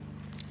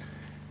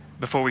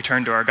Before we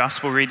turn to our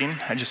gospel reading,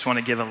 I just want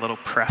to give a little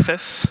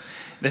preface.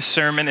 This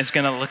sermon is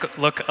going to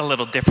look a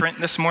little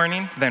different this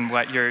morning than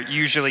what you're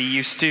usually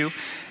used to.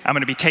 I'm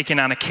going to be taking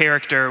on a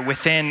character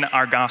within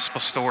our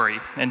gospel story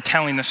and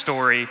telling the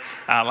story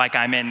like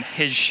I'm in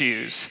his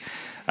shoes.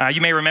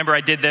 You may remember I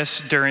did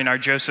this during our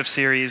Joseph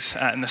series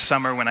in the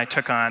summer when I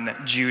took on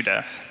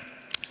Judah.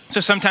 So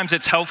sometimes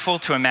it's helpful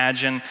to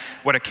imagine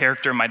what a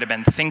character might have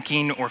been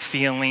thinking or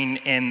feeling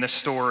in the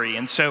story.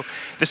 And so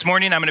this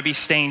morning I'm going to be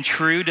staying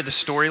true to the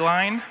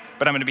storyline,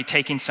 but I'm going to be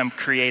taking some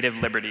creative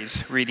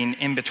liberties, reading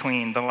in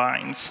between the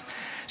lines.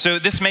 So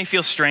this may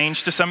feel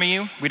strange to some of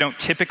you. We don't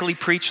typically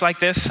preach like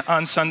this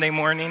on Sunday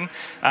morning,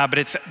 but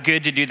it's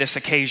good to do this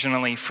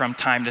occasionally from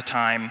time to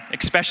time,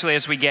 especially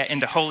as we get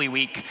into Holy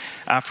Week,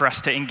 for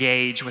us to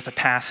engage with a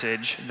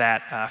passage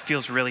that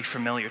feels really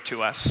familiar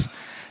to us.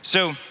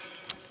 So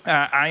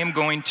I am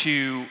going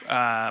to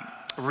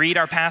read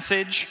our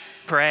passage,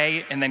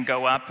 pray, and then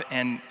go up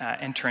and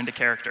enter into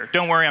character.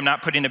 Don't worry, I'm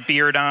not putting a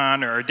beard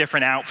on or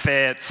different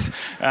outfits.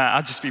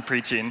 I'll just be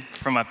preaching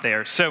from up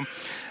there. So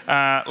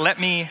let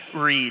me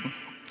read.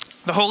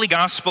 The Holy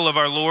Gospel of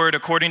our Lord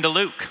according to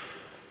Luke.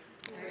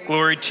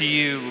 Glory to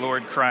you,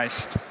 Lord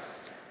Christ.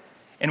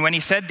 And when he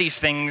said these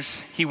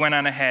things, he went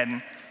on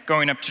ahead,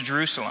 going up to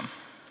Jerusalem.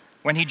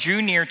 When he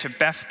drew near to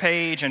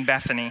Bethphage and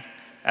Bethany,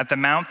 at the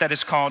mount that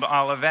is called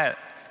Olivet,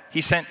 he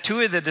sent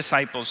two of the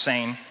disciples,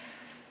 saying,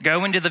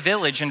 "Go into the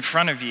village in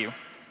front of you,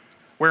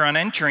 where on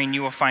entering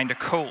you will find a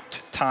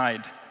colt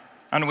tied,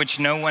 on which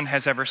no one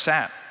has ever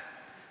sat.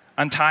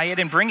 Untie it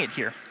and bring it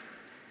here.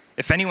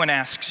 If anyone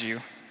asks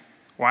you,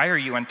 'Why are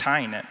you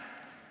untying it?'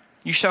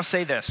 you shall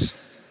say this,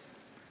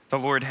 'The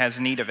Lord has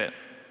need of it.'"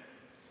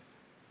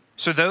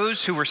 So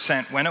those who were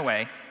sent went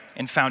away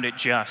and found it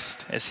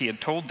just as he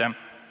had told them.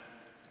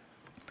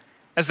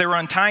 As they were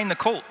untying the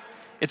colt,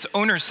 its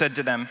owners said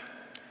to them,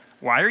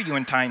 "Why are you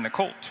untying the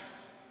colt?"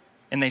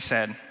 And they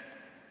said,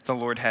 "The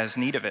Lord has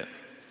need of it."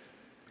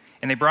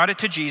 And they brought it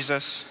to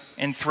Jesus,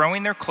 and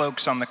throwing their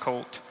cloaks on the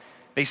colt,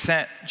 they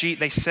set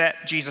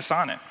Jesus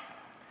on it.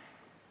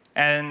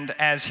 And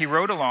as he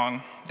rode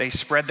along, they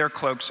spread their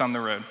cloaks on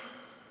the road.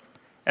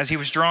 As he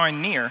was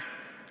drawing near,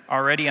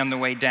 already on the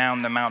way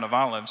down the Mount of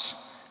Olives,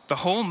 the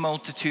whole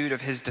multitude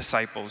of his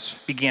disciples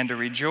began to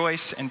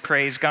rejoice and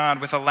praise God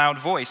with a loud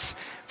voice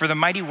for the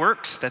mighty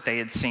works that they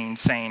had seen,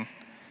 saying,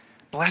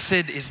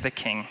 "Blessed is the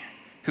King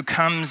who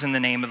comes in the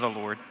name of the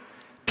Lord.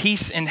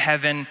 Peace in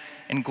heaven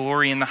and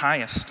glory in the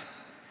highest."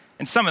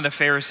 And some of the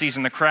Pharisees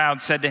in the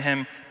crowd said to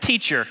him,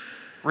 "Teacher,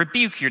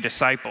 rebuke your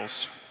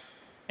disciples."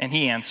 And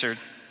he answered,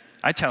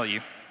 "I tell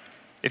you,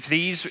 if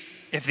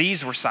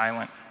these were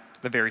silent,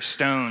 the very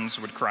stones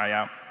would cry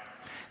out."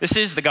 This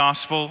is the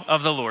gospel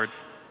of the Lord.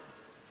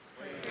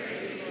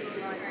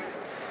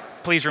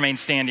 Please remain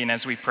standing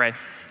as we pray.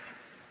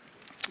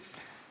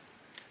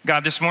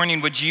 God, this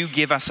morning, would you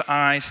give us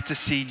eyes to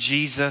see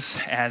Jesus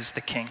as the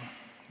King,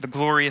 the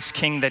glorious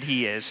King that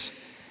he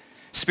is?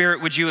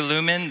 Spirit, would you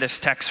illumine this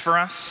text for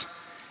us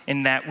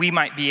in that we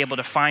might be able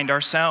to find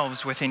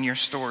ourselves within your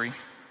story?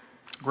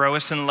 Grow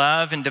us in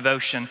love and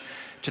devotion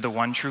to the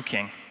one true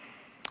King.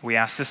 We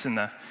ask this in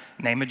the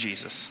name of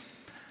Jesus.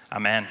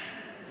 Amen.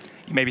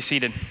 You may be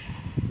seated.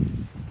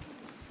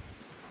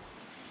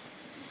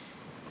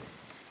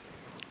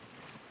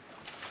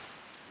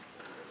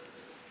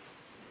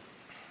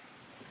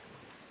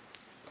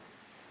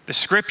 The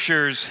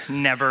scriptures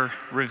never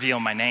reveal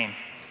my name.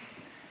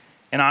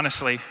 And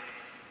honestly,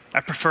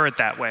 I prefer it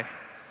that way.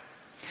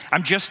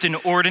 I'm just an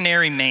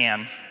ordinary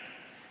man.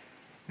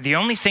 The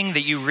only thing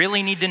that you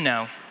really need to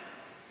know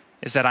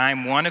is that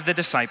I'm one of the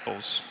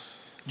disciples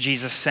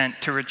Jesus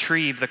sent to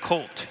retrieve the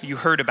colt you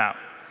heard about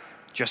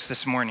just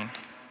this morning.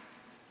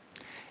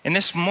 And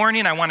this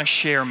morning, I want to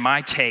share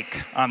my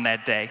take on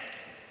that day,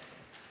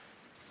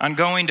 on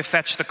going to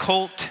fetch the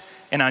colt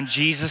and on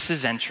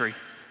Jesus' entry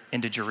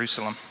into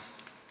Jerusalem.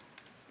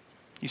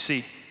 You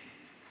see,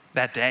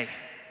 that day,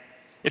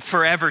 it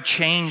forever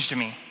changed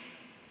me.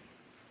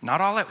 Not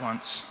all at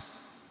once,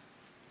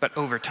 but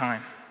over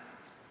time.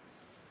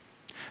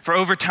 For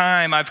over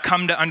time, I've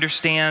come to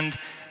understand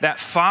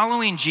that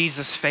following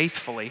Jesus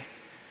faithfully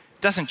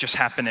doesn't just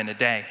happen in a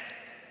day.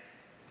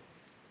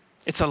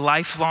 It's a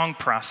lifelong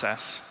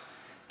process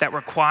that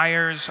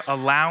requires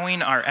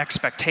allowing our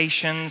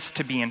expectations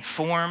to be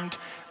informed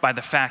by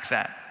the fact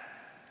that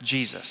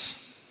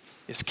Jesus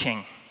is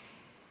King.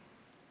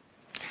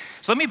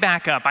 So let me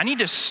back up. I need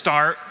to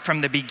start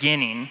from the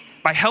beginning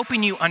by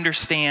helping you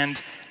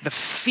understand the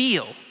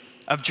feel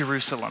of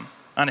Jerusalem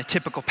on a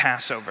typical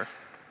Passover.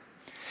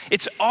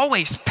 It's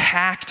always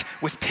packed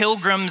with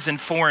pilgrims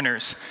and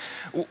foreigners.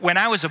 When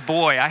I was a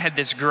boy, I had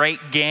this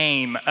great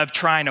game of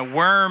trying to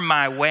worm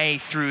my way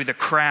through the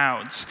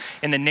crowds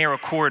in the narrow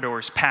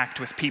corridors packed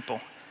with people.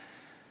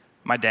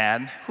 My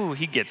dad,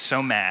 he'd get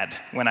so mad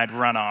when I'd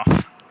run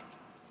off.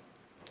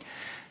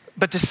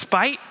 But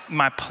despite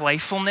my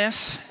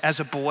playfulness as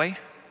a boy,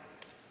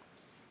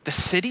 the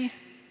city,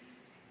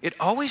 it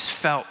always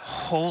felt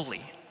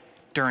holy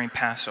during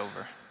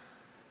Passover.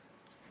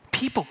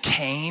 People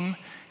came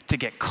to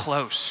get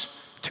close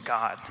to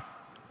God.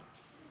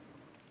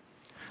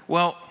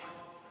 Well,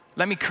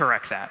 let me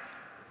correct that.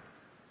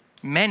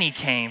 Many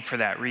came for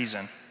that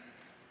reason,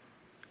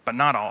 but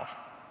not all.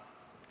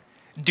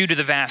 Due to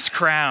the vast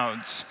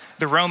crowds,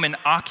 the Roman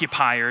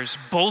occupiers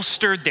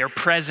bolstered their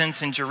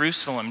presence in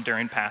Jerusalem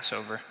during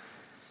Passover.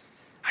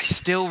 I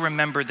still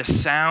remember the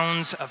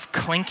sounds of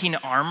clinking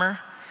armor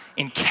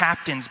and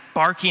captains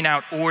barking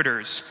out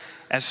orders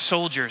as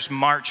soldiers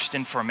marched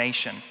in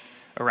formation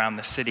around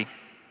the city.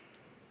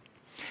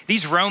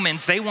 These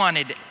Romans, they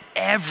wanted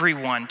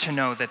everyone to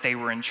know that they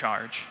were in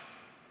charge,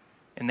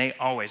 and they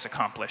always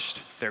accomplished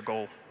their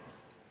goal.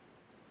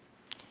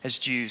 As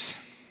Jews,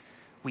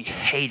 we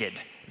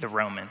hated the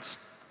Romans.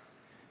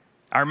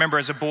 I remember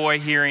as a boy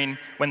hearing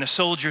when the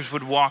soldiers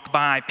would walk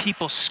by,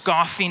 people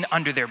scoffing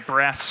under their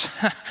breaths,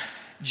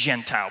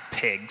 Gentile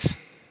pigs.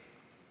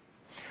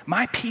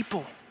 My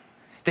people,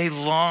 they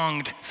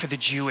longed for the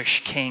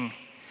Jewish king.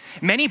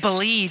 Many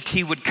believed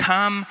he would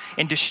come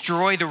and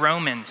destroy the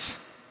Romans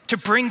to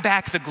bring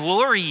back the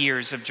glory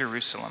years of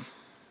Jerusalem.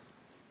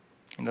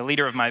 And the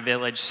leader of my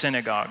village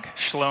synagogue,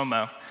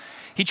 Shlomo,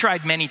 he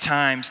tried many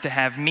times to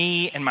have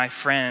me and my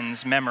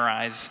friends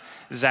memorize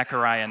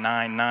Zechariah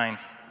 9:9.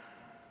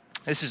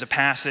 This is a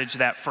passage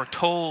that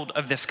foretold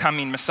of this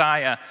coming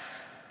Messiah.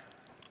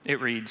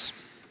 It reads,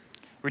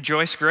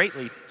 "Rejoice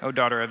greatly, O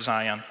daughter of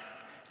Zion.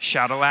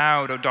 Shout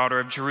aloud, O daughter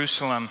of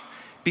Jerusalem.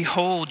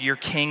 Behold, your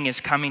king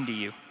is coming to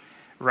you.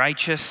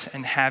 Righteous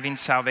and having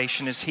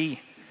salvation is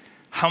he,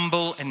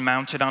 humble and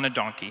mounted on a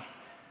donkey,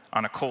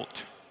 on a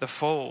colt, the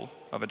foal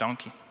of a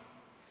donkey."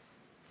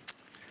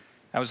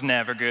 I was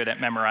never good at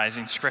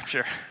memorizing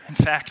scripture. In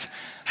fact,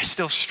 I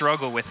still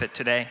struggle with it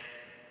today.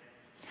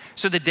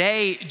 So the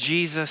day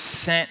Jesus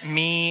sent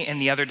me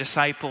and the other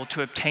disciple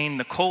to obtain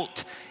the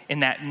colt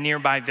in that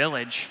nearby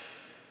village,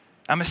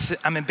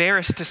 I'm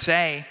embarrassed to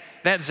say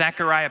that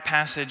Zechariah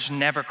passage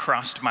never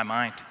crossed my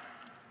mind.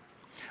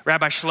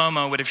 Rabbi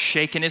Shlomo would have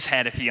shaken his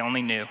head if he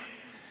only knew.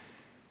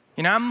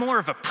 You know, I'm more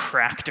of a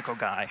practical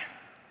guy.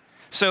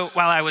 So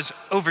while I was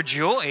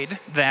overjoyed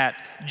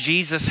that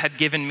Jesus had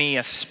given me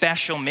a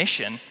special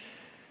mission,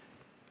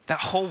 that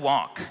whole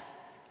walk,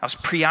 I was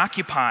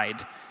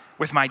preoccupied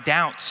with my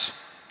doubts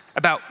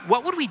about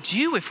what would we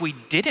do if we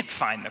didn't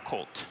find the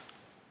colt?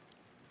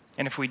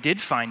 And if we did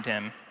find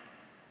him,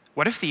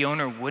 what if the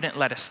owner wouldn't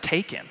let us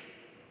take him?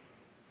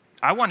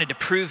 I wanted to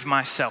prove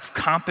myself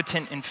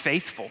competent and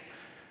faithful,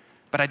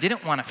 but I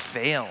didn't want to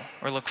fail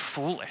or look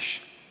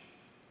foolish.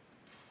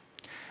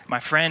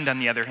 My friend, on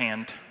the other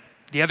hand,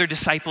 the other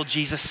disciple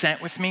Jesus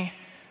sent with me,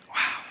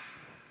 wow,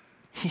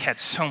 he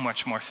had so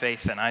much more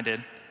faith than I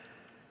did.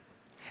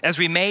 As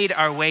we made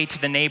our way to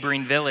the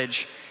neighboring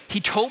village, he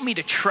told me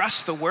to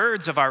trust the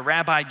words of our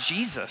rabbi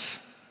Jesus.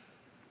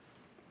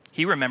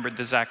 He remembered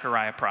the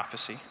Zechariah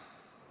prophecy.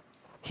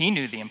 He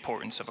knew the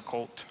importance of a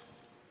colt.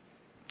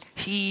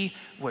 He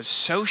was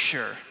so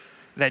sure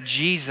that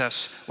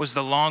Jesus was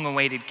the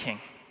long-awaited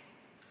king.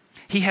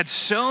 He had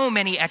so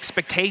many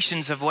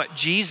expectations of what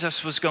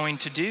Jesus was going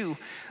to do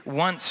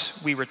once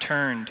we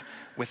returned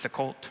with the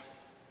colt.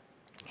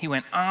 He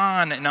went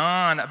on and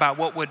on about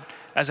what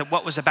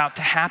was about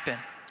to happen.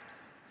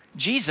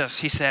 Jesus,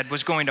 he said,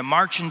 was going to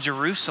march in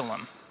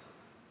Jerusalem.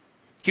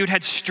 He would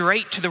head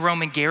straight to the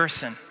Roman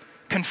garrison,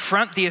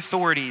 confront the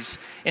authorities,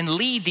 and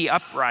lead the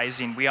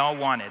uprising we all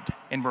wanted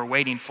and were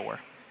waiting for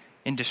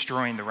in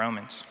destroying the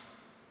Romans.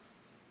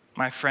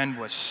 My friend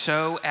was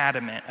so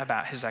adamant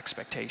about his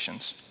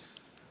expectations.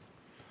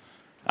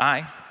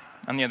 I,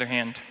 on the other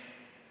hand,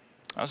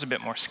 I was a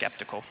bit more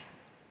skeptical.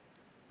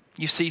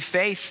 You see,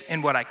 faith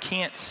in what I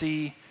can't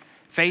see,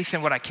 faith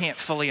in what I can't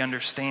fully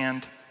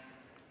understand,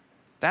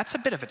 that's a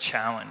bit of a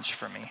challenge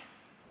for me.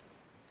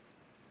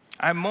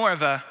 I'm more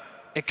of a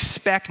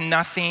expect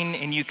nothing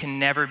and you can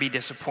never be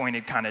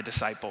disappointed kind of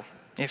disciple,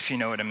 if you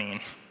know what I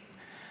mean.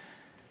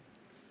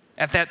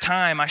 At that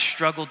time, I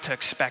struggled to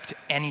expect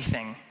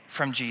anything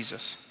from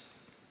Jesus.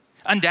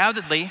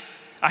 Undoubtedly,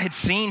 I had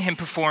seen him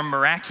perform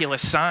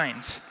miraculous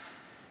signs,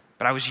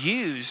 but I was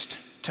used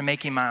to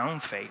making my own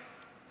fate.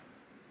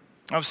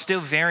 I was still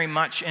very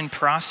much in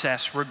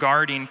process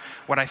regarding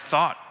what I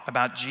thought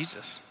about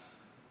Jesus.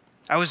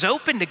 I was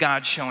open to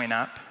God showing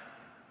up,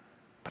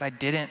 but I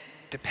didn't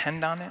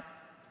depend on it.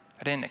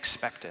 I didn't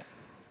expect it.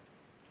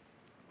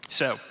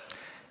 So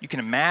you can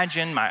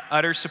imagine my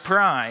utter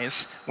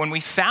surprise when we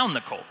found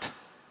the colt,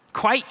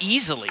 quite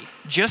easily,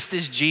 just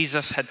as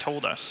Jesus had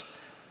told us.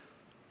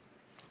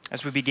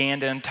 As we began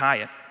to untie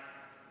it,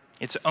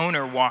 its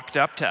owner walked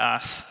up to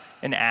us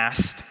and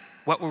asked,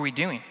 what were we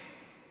doing?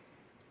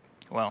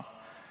 Well,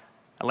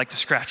 I'd like to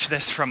scratch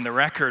this from the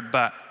record,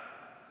 but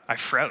I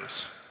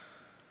froze.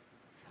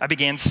 I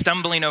began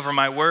stumbling over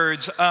my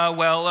words.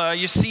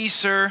 You see,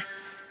 sir,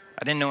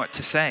 I didn't know what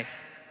to say.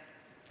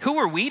 Who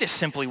were we to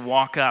simply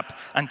walk up,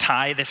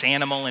 untie this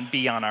animal, and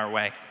be on our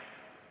way?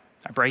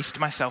 I braced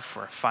myself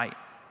for a fight.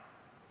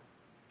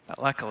 But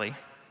luckily,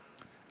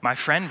 my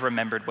friend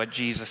remembered what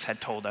Jesus had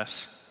told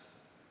us.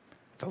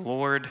 The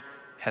Lord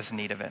has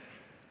need of it,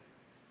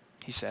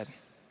 he said.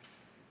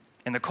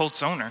 And the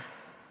colt's owner,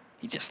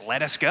 he just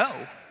let us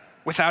go.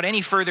 without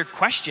any further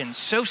questions.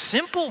 So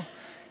simple,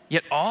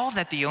 yet all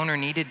that the owner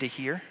needed to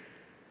hear.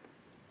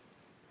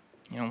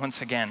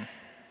 Once again,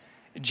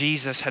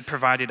 Jesus had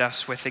provided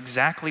us with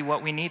exactly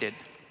what we needed,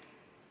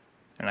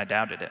 and I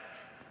doubted it.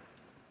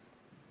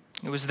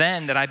 It was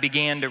then that I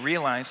began to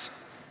realize,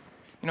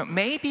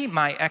 maybe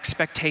my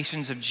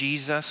expectations of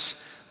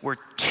Jesus were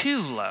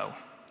too low.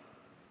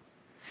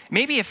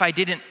 Maybe even if I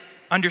didn't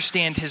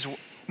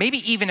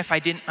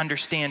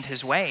understand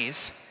his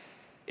ways,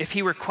 if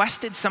he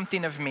requested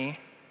something of me,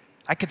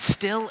 I could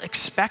still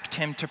expect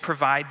him to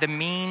provide the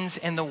means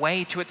and the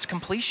way to its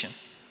completion.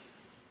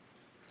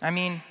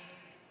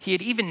 He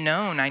had even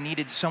known I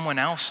needed someone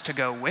else to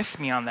go with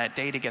me on that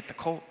day to get the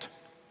colt.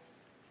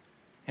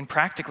 And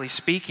practically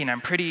speaking,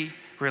 I'm pretty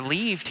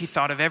relieved he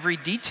thought of every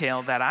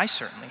detail that I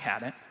certainly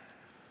hadn't.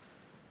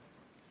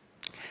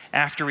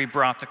 After we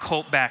brought the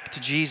colt back to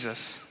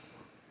Jesus,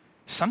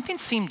 something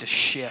seemed to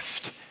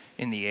shift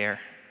in the air.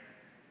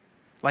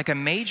 Like a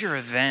major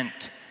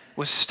event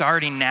was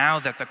starting now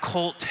that the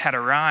colt had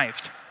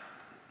arrived.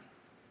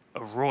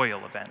 A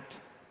royal event.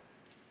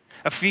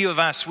 A few of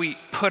us, we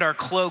put our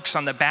cloaks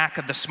on the back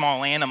of the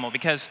small animal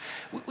because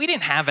we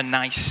didn't have a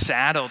nice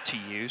saddle to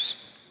use.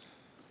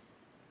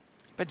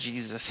 But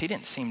Jesus, he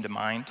didn't seem to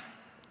mind.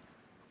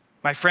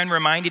 My friend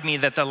reminded me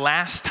that the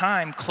last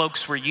time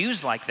cloaks were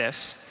used like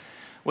this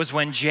was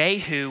when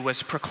Jehu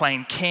was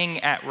proclaimed king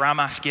at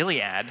Ramoth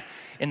Gilead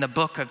in the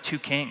book of 2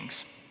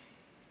 Kings.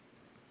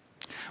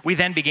 We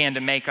then began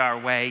to make our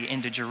way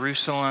into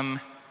Jerusalem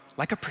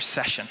like a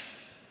procession.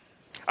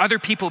 Other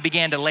people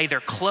began to lay their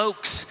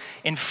cloaks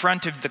in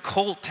front of the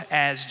colt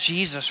as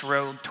Jesus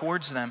rode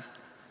towards them.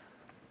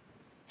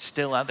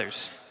 Still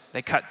others,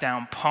 they cut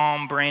down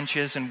palm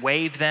branches and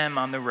waved them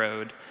on the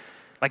road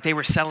like they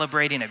were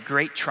celebrating a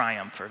great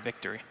triumph or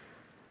victory.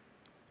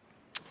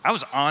 I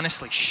was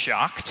honestly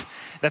shocked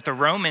that the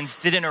Romans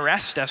didn't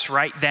arrest us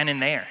right then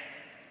and there.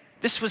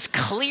 This was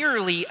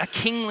clearly a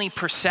kingly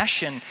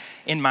procession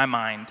in my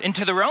mind. And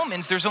to the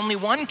Romans, there's only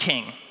one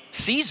king,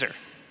 Caesar.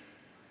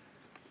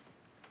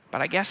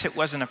 But I guess it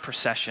wasn't a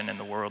procession in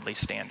the worldly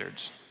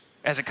standards,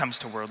 as it comes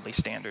to worldly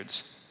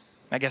standards.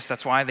 I guess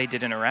that's why they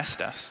didn't arrest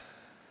us.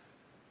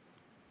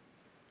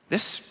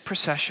 This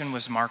procession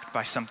was marked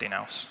by something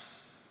else: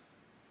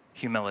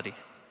 humility.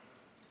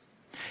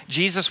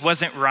 Jesus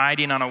wasn't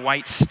riding on a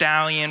white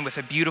stallion with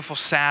a beautiful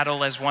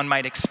saddle as one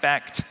might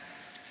expect.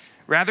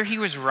 Rather, he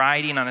was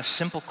riding on a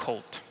simple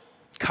colt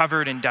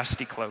covered in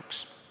dusty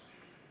cloaks.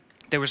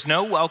 There was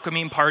no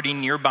welcoming party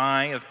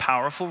nearby of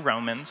powerful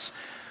Romans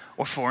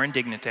or foreign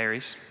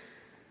dignitaries.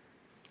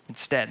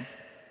 Instead,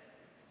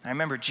 I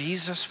remember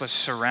Jesus was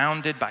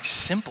surrounded by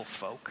simple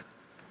folk,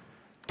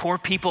 poor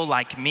people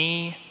like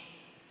me,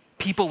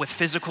 people with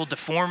physical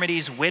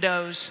deformities,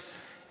 widows,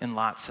 and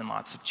lots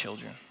of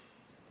children.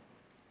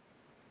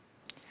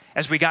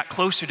 As we got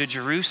closer to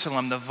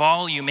Jerusalem, the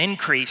volume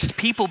increased.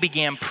 People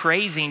began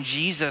praising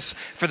Jesus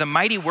for the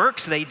mighty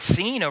works they'd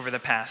seen over the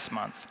past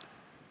month.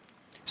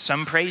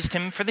 Some praised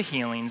him for the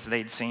healings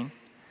they'd seen,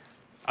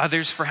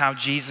 others for how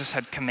Jesus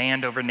had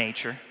command over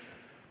nature.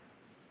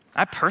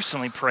 I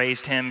personally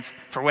praised him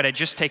for what had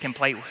just taken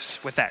place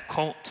with that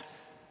colt.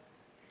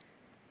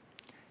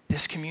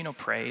 This communal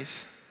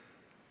praise,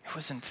 it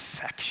was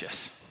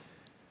infectious.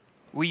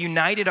 We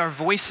united our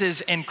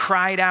voices and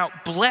cried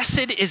out,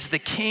 "Blessed is the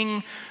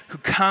King who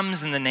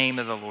comes in the name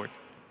of the Lord."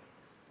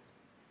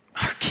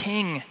 Our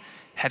King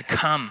had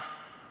come,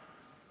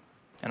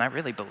 and I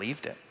really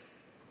believed it.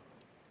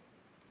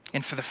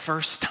 And for the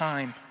first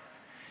time,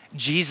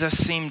 Jesus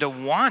seemed to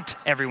want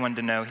everyone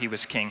to know he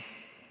was king.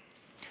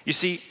 You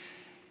see,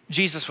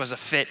 Jesus was a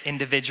fit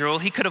individual.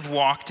 He could have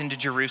walked into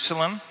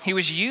Jerusalem. He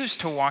was used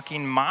to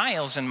walking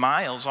miles and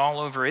miles all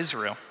over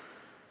Israel.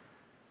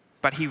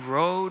 But he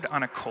rode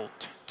on a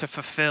colt to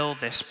fulfill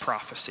this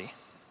prophecy.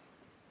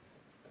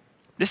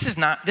 This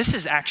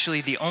is actually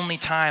the only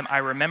time I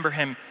remember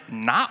him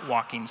not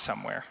walking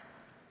somewhere.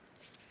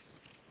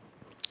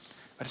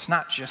 But it's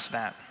not just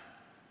that.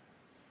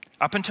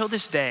 Up until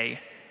this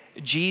day,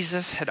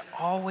 Jesus had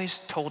always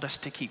told us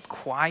to keep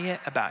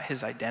quiet about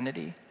his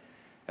identity,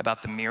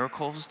 about the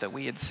miracles that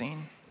we had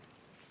seen.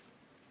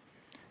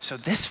 So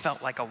this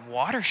felt like a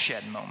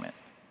watershed moment.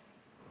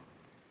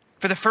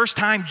 For the first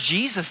time,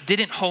 Jesus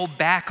didn't hold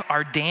back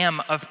our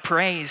dam of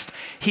praise.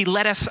 He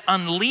let us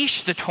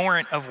unleash the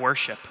torrent of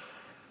worship.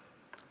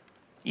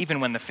 Even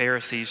when the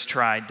Pharisees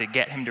tried to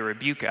get him to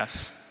rebuke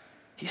us,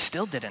 he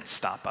still didn't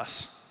stop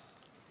us.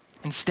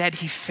 Instead,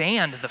 he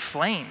fanned the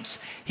flames.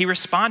 He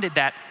responded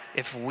that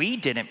if we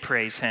didn't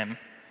praise him,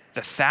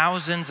 the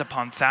thousands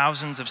upon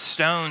thousands of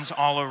stones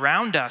all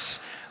around us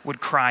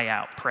would cry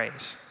out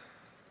praise.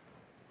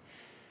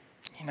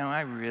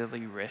 I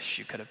really wish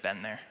you could have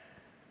been there.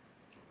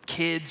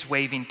 Kids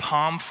waving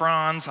palm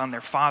fronds on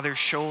their father's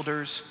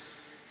shoulders,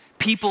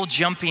 people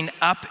jumping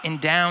up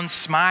and down,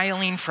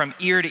 smiling from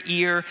ear to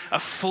ear, a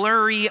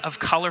flurry of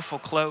colorful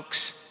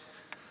cloaks.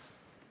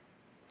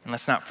 And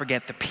let's not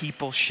forget the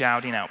people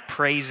shouting out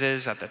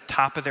praises at the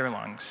top of their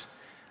lungs,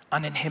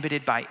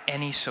 uninhibited by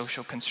any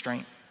social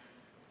constraint.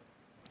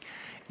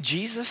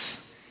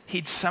 Jesus,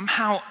 he'd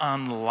somehow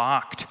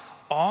unlocked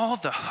all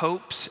the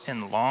hopes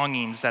and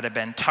longings that had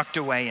been tucked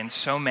away in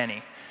so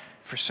many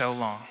for so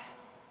long.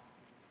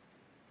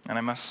 And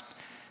I must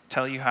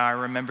tell you how I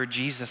remember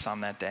Jesus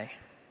on that day,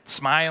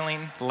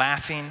 smiling,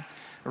 laughing,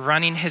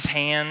 running his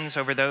hands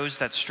over those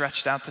that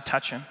stretched out to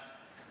touch him.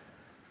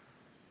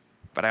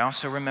 But I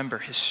also remember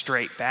his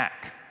straight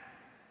back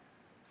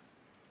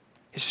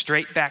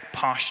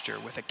posture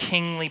with a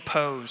kingly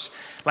pose,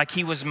 like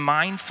he was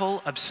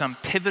mindful of some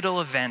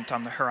pivotal event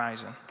on the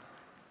horizon,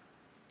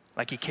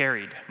 like he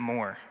carried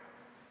more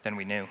than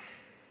we knew.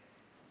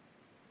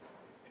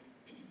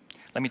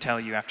 Let me tell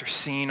you, after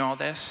seeing all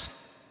this,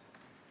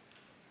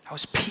 I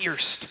was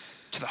pierced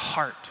to the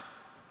heart.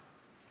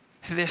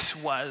 This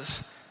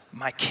was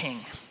my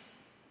king.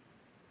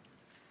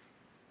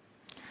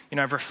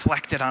 I've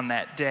reflected on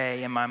that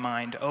day in my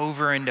mind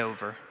over and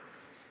over,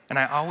 and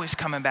I always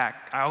come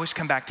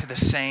back to the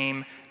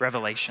same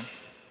revelation.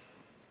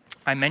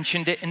 I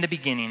mentioned it in the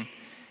beginning,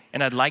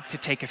 and I'd like to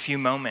take a few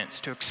moments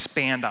to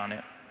expand on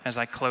it as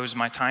I close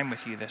my time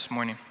with you this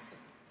morning.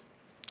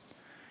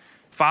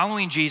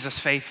 Following Jesus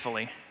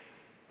faithfully,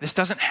 this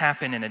doesn't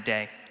happen in a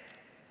day.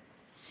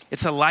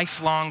 It's a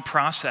lifelong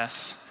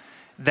process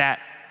that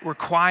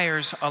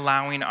requires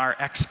allowing our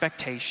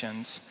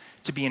expectations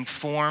to be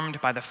informed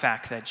by the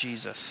fact that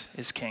Jesus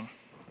is king.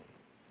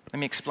 Let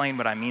me explain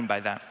what I mean by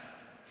that.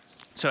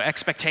 So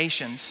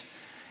expectations,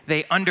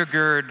 they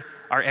undergird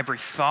our every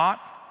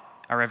thought,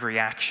 our every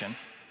action.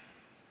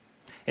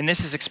 And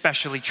this is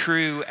especially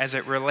true as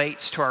it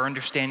relates to our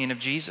understanding of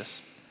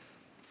Jesus.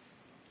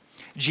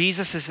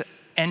 Jesus'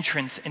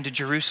 entrance into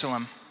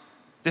Jerusalem,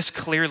 this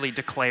clearly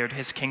declared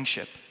his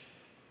kingship.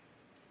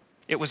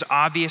 It was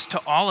obvious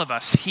to all of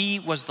us he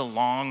was the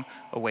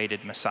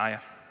long-awaited Messiah.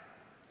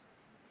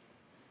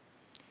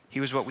 He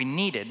was what we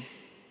needed,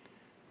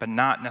 but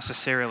not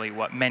necessarily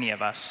what many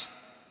of us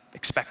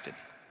expected.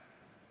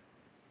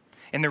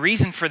 And the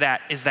reason for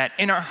that is that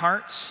in our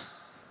hearts,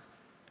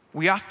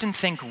 we often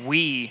think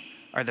we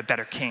are the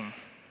better king.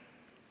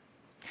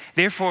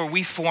 Therefore,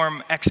 we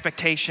form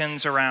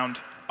expectations around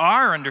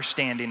our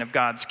understanding of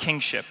God's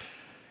kingship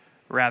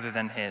rather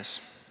than his.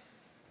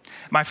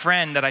 My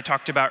friend that I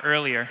talked about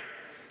earlier,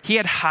 he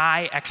had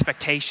high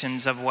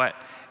expectations of what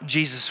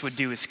Jesus would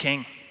do as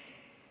king.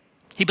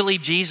 He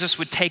believed Jesus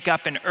would take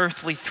up an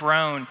earthly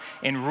throne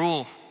and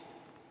rule.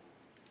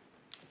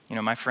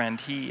 My friend,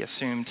 he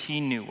assumed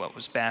he knew what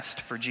was best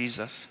for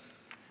Jesus.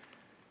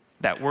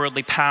 That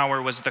worldly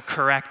power was the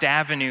correct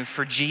avenue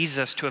for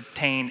Jesus to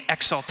obtain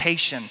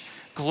exaltation,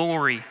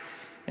 glory,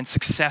 and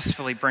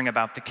successfully bring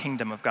about the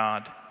kingdom of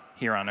God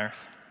here on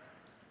earth.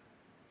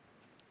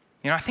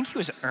 I think he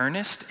was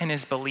earnest in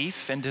his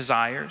belief and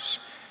desires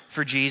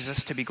for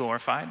Jesus to be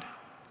glorified.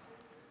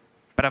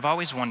 But I've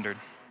always wondered,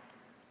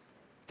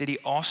 did he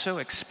also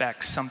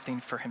expect something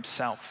for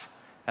himself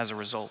as a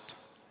result?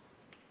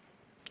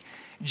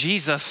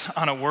 Jesus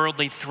on a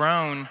worldly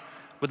throne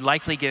would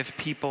likely give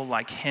people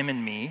like him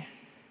and me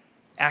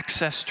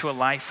access to a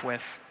life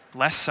with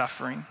less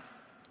suffering,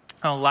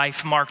 a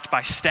life marked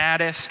by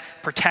status,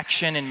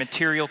 protection, and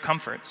material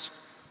comforts.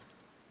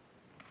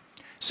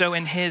 So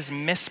in his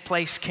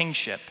misplaced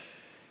kingship,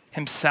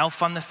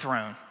 himself on the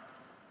throne,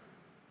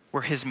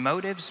 were his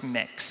motives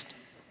mixed?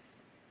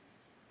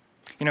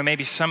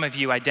 Maybe some of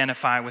you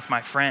identify with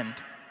my friend.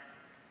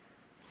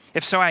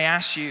 If so, I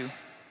ask you,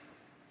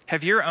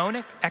 have your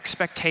own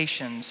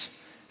expectations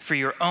for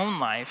your own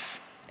life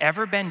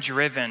ever been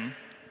driven?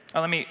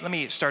 Let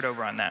me start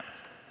over on that.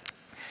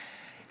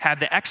 Have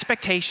the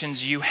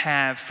expectations you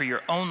have for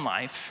your own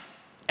life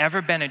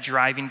ever been a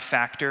driving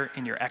factor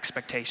in your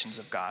expectations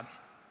of God?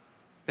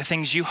 The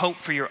things you hope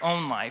for your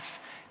own life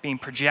being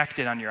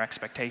projected on your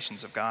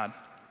expectations of God.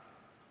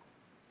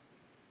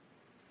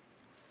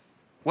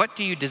 What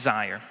do you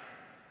desire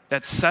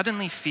that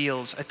suddenly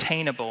feels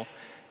attainable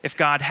if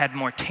God had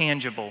more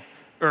tangible,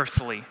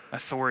 earthly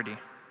authority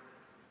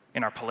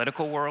in our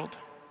political world,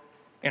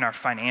 in our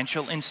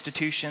financial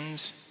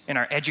institutions, in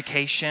our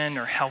education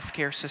or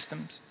healthcare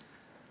systems?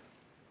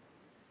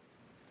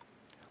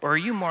 Or are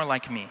you more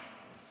like me?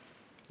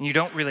 And you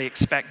don't really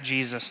expect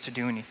Jesus to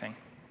do anything.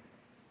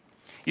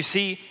 You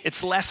see,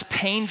 it's less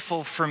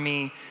painful for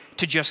me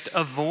to just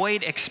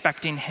avoid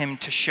expecting him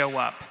to show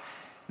up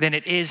than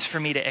it is for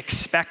me to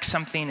expect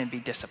something and be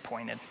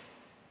disappointed.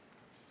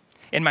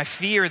 In my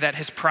fear that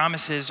his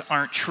promises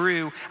aren't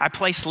true, I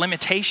place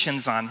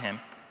limitations on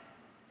him.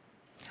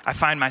 I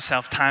find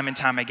myself time and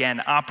time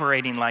again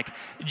operating like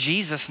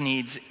Jesus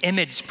needs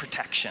image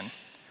protection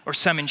or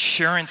some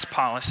insurance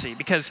policy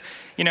because,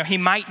 he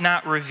might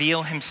not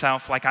reveal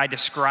himself like I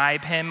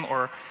describe him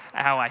or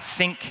how I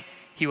think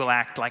he will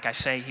act like I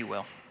say he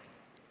will.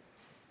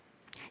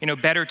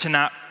 Better to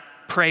not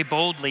pray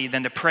boldly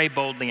than to pray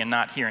boldly and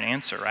not hear an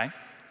answer, right?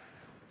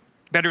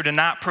 Better to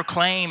not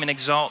proclaim and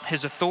exalt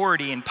his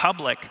authority in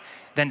public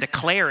than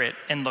declare it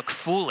and look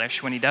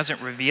foolish when he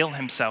doesn't reveal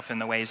himself in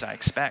the ways I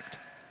expect.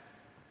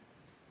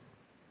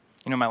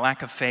 My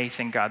lack of faith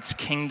in God's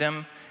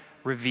kingdom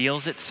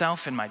reveals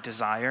itself in my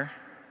desire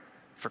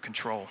for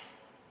control.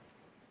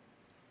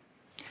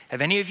 Have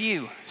any of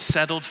you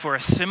settled for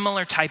a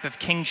similar type of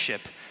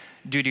kingship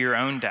due to your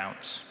own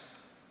doubts?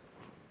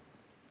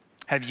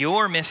 Have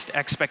your missed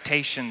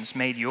expectations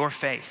made your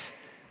faith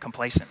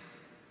complacent?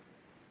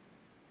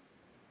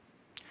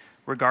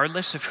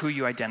 Regardless of who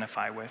you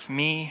identify with,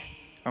 me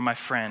or my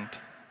friend,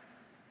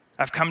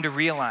 I've come to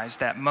realize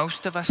that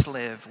most of us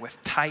live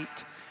with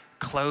tight,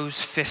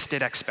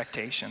 close-fisted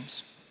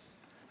expectations.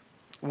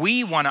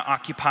 We want to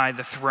occupy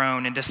the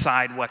throne and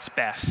decide what's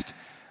best,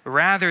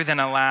 rather than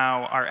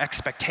allow our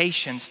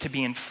expectations to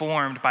be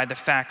informed by the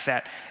fact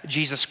that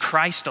Jesus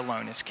Christ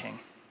alone is King.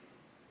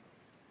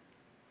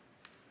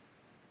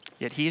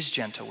 Yet he is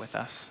gentle with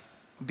us,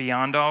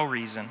 beyond all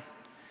reason,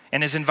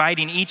 and is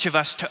inviting each of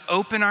us to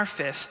open our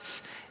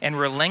fists and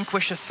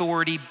relinquish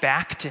authority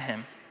back to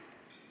him.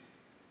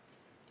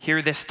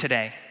 Hear this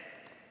today.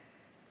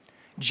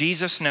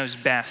 Jesus knows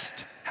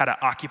best how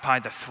to occupy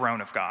the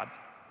throne of God.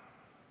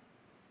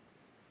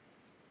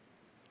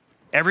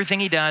 Everything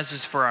he does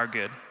is for our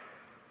good,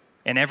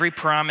 and every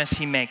promise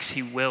he makes,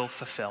 he will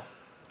fulfill.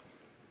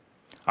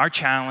 Our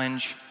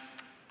challenge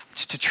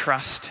is to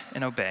trust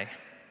and obey,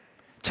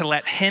 to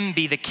let him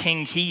be the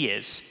king he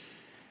is,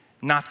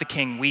 not the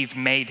king we've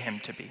made him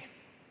to be.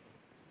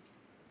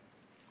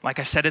 Like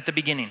I said at the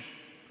beginning,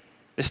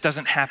 this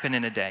doesn't happen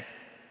in a day.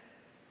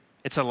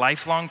 It's a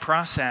lifelong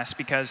process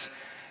because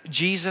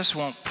Jesus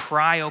won't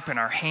pry open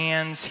our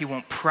hands. He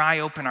won't pry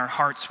open our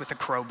hearts with a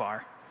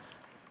crowbar.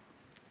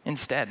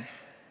 Instead,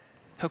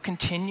 he'll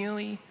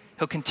continue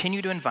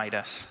to invite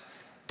us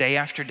day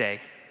after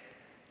day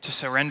to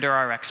surrender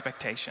our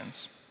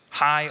expectations,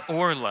 high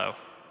or low,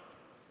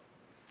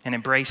 and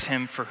embrace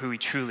him for who he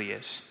truly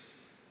is,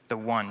 the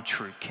one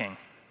true King.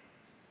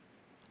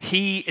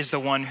 He is the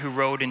one who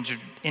rode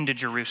into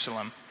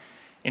Jerusalem,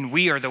 and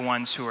we are the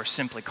ones who are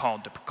simply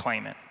called to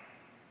proclaim it.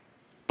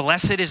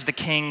 Blessed is the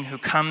King who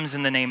comes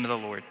in the name of the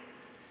Lord.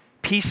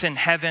 Peace in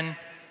heaven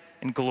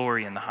and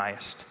glory in the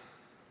highest.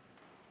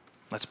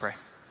 Let's pray.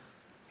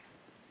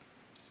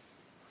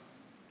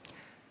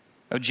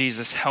 Oh,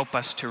 Jesus, help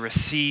us to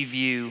receive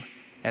you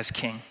as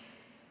King,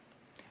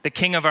 the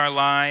King of our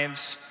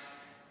lives,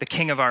 the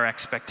King of our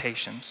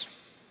expectations.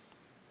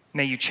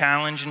 May you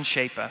challenge and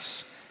shape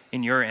us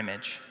in your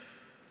image.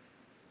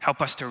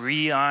 Help us to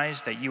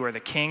realize that you are the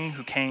King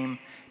who came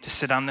to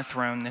sit on the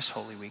throne this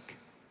Holy Week.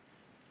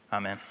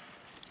 Amen.